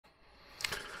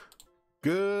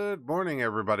Good morning,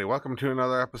 everybody. Welcome to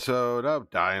another episode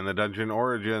of Die in the Dungeon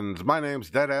Origins. My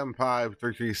name's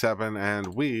DeadM5337,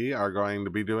 and we are going to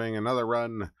be doing another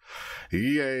run.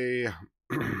 Yay!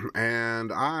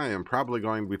 And I am probably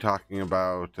going to be talking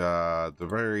about the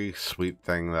very sweet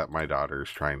thing that my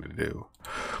daughter's trying to do.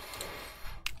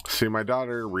 See, my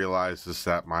daughter realizes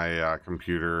that my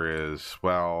computer is,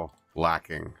 well,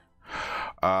 lacking.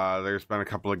 There's been a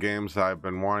couple of games that I've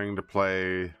been wanting to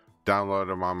play, download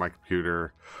them on my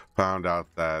computer, found out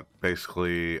that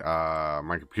basically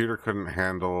my computer couldn't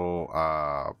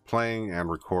handle playing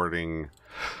and recording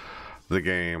the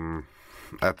game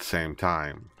at the same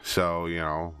time. So, you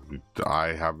know, I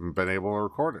haven't been able to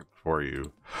record it for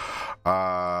you.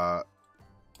 Some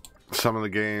of the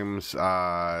games,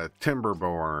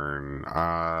 Timberborn,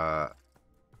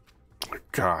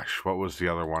 gosh, what was the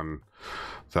other one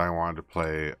that I wanted to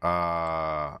play?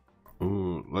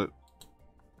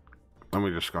 Let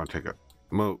me just go and take a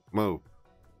move.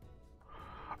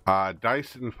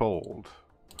 Dice and Fold.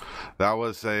 That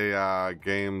was a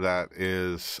game that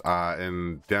is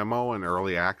in demo and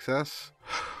early access.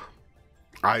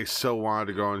 I so wanted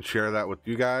to go and share that with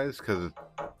you guys because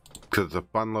it's a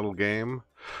fun little game,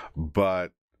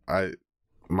 but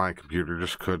my computer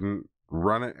just couldn't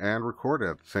run it and record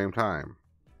it at the same time.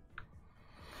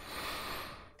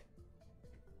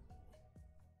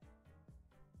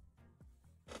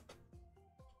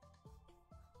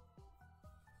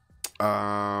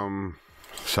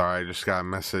 Sorry, I just got a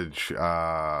message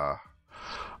on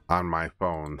my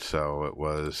phone, so it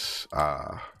was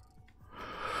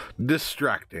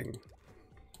distracting.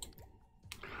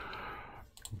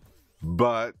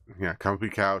 But yeah, comfy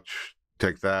couch,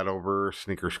 take that over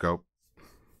Sneaker Scope.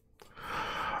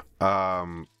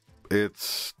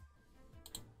 It's,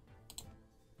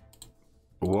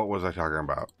 what was I talking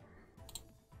about?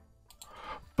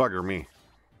 Bugger me.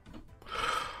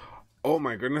 Oh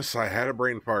my goodness, I had a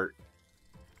brain fart.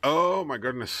 Oh my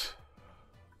goodness.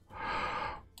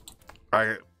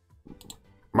 My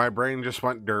brain just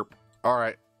went derp. All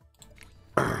right.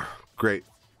 Great.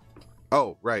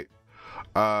 Oh, right.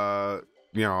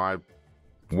 You know, I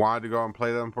wanted to go and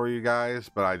play them for you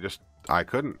guys, but I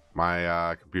couldn't.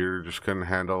 My computer just couldn't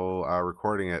handle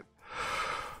recording it.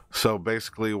 So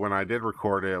basically when I did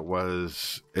record it,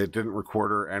 it didn't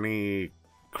record any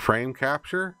frame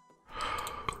capture.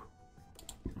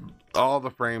 All the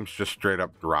frames just straight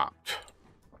up dropped.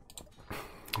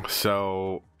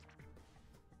 So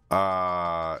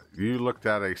you looked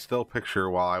at a still picture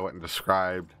while I went and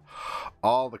described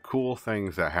all the cool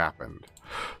things that happened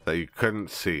that you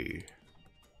couldn't see,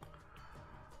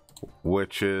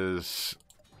 which is,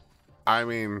 I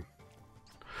mean,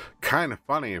 kind of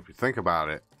funny if you think about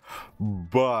it,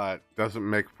 but doesn't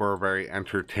make for a very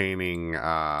entertaining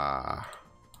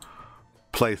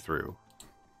playthrough.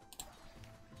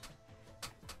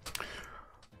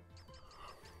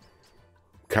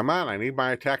 Come on, I need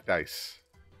my attack dice.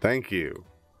 Thank you.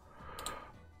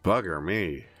 Bugger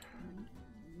me.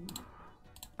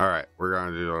 Alright, we're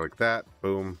going to do it like that.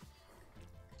 Boom.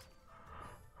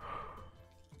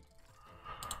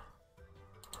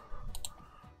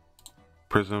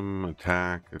 Prism,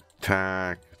 attack.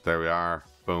 There we are.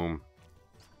 Boom.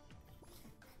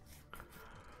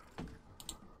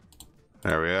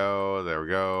 There we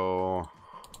go.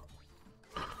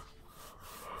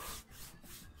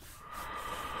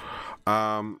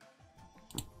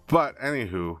 But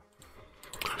anywho,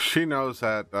 she knows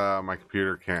that my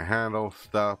computer can't handle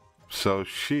stuff, so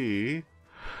she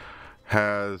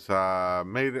has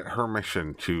made it her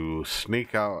mission to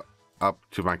sneak up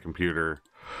to my computer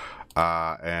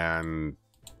and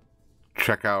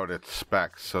check out its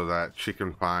specs so that she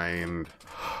can find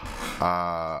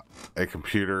a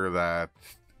computer that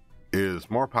is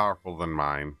more powerful than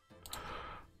mine.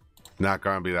 Not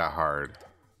gonna be that hard.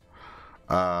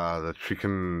 That she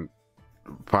can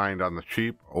find on the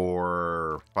cheap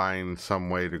or find some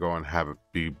way to go and have it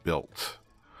be built.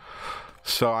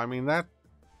 So I mean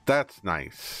that's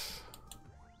nice.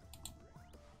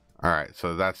 All right,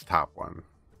 so that's top one.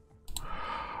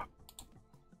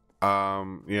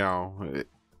 You know,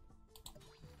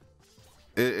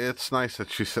 it's nice that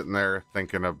she's sitting there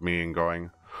thinking of me and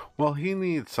going, well, he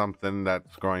needs something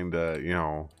that's going to, you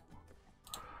know,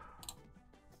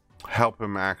 help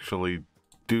him actually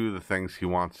do the things he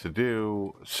wants to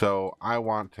do, so I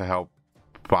want to help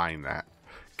find that.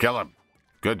 Kill him.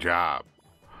 Good job.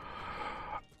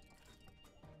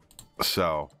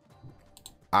 So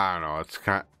I don't know, it's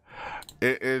kind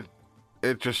of,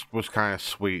 it just was kind of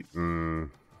sweet,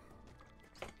 and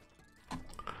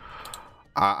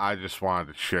I just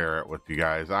wanted to share it with you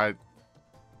guys.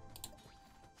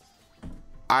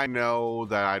 I know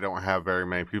that I don't have very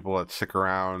many people that stick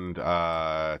around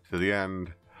to the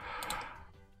end.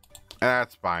 And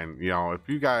that's fine. You know, if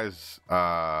you guys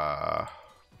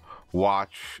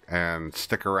watch and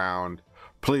stick around,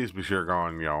 please be sure to go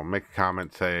and, you know, make a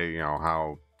comment, say, you know,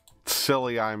 how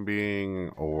silly I'm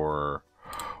being or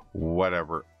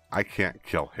whatever. I can't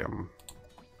kill him.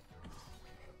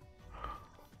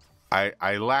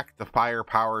 I lack the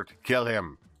firepower to kill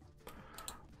him.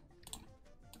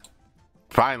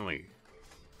 Finally.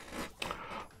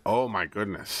 Oh my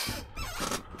goodness.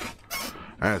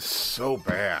 That is so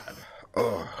bad.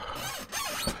 Ugh.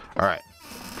 Alright.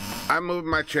 I'm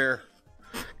moving my chair.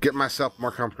 Get myself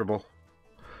more comfortable.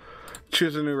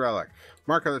 Choose a new relic.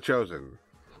 Mark of the Chosen.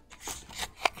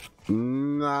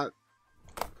 Not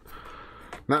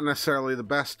necessarily the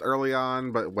best early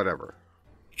on, but whatever.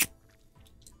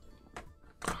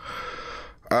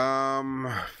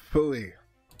 Phooey.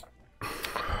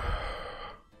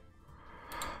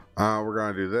 We're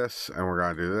gonna do this, and we're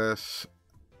gonna do this.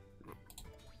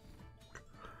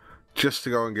 Just to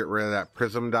go and get rid of that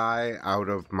prism die out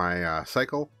of my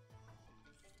cycle.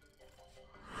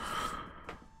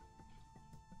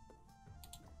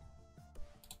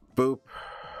 Boop.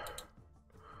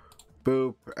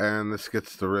 Boop. And this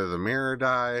gets rid of the mirror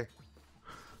die.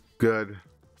 Good.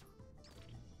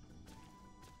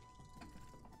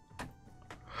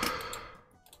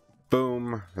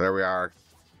 Boom. There we are.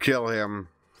 Kill him.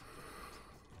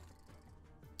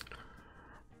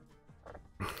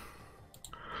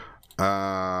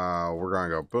 We're gonna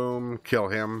go boom. Kill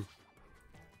him.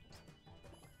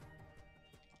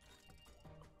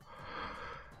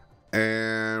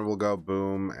 And we'll go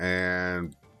boom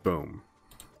and boom.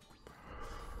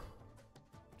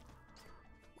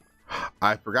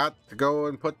 I forgot to go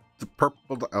and put the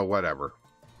purple... Oh, whatever.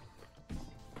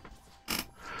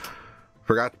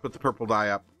 Forgot to put the purple die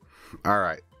up.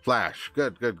 Alright. Flash.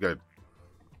 Good, good, good.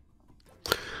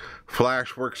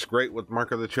 Flash works great with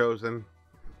Mark of the Chosen.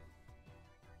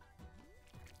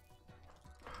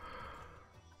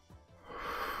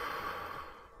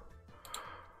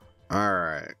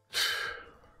 Alright.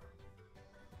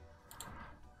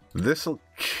 This'll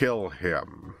kill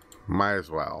him. Might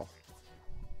as well.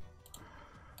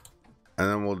 And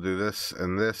then we'll do this,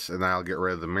 and I'll get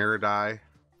rid of the mirror die.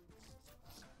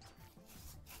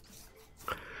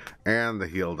 And the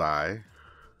heal die.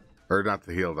 Or not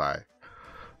the heal die.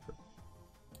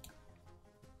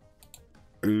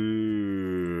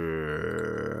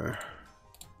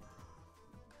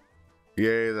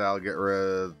 Yay, that'll get rid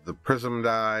of the prism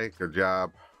die. Good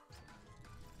job.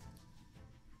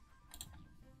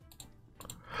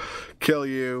 Kill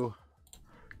you.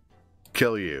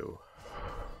 Kill you.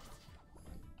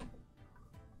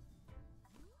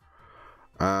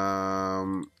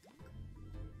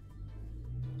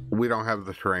 We don't have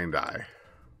the terrain die.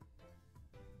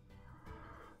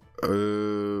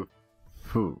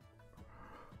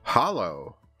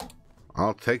 Hollow.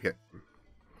 I'll take it.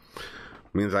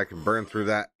 Means I can burn through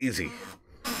that easy.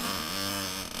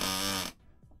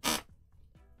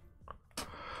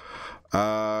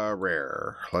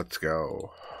 Rare. Let's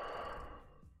go.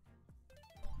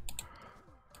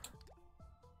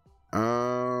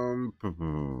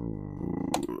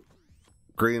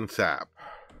 Green sap.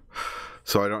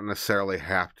 So I don't necessarily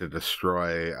have to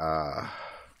destroy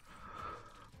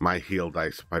my heal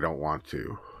dice if I don't want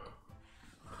to.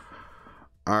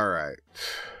 Alright.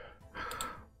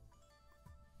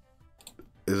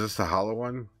 Is this the hollow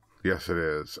one? Yes, it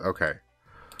is. Okay.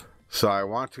 So I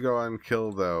want to go and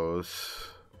kill those.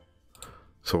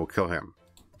 So we'll kill him.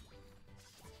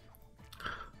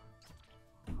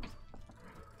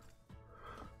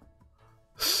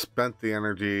 Spent the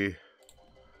energy.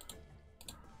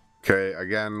 Okay,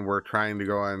 again, we're trying to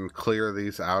go and clear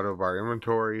these out of our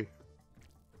inventory.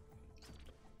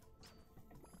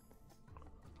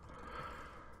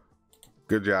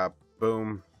 Good job.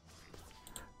 Boom.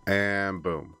 And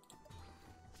boom.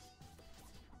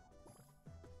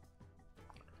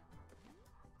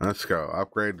 Let's go.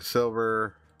 Upgrade to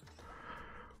silver.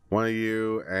 One of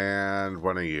you and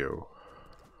one of you.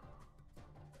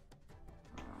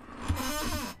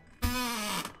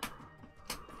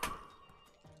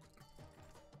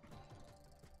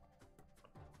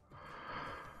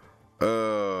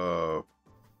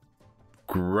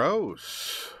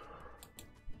 Gross.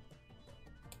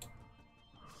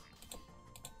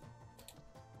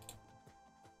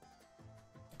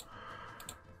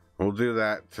 We'll do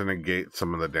that to negate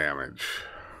some of the damage.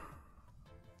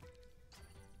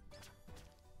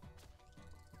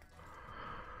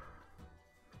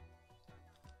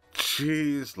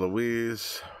 Jeez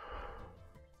Louise.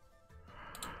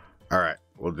 Alright,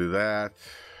 we'll do that.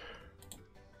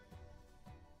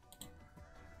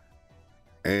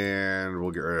 And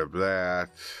we'll get rid of that.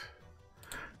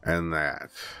 And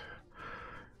that.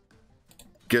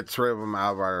 Gets rid of them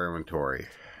out of our inventory.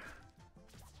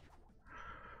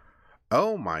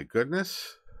 Oh my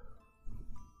goodness.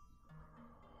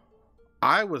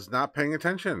 I was not paying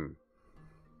attention.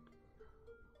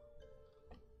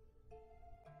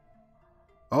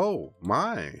 Oh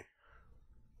my.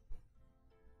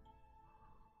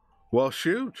 Well,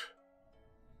 shoot.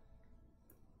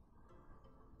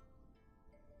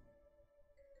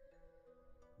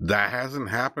 That hasn't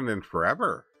happened in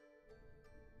forever.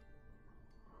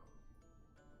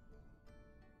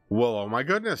 Well, oh my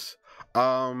goodness.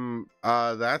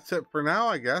 That's it for now,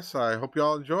 I guess. I hope you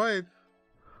all enjoyed.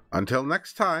 Until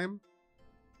next time,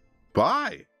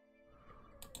 bye.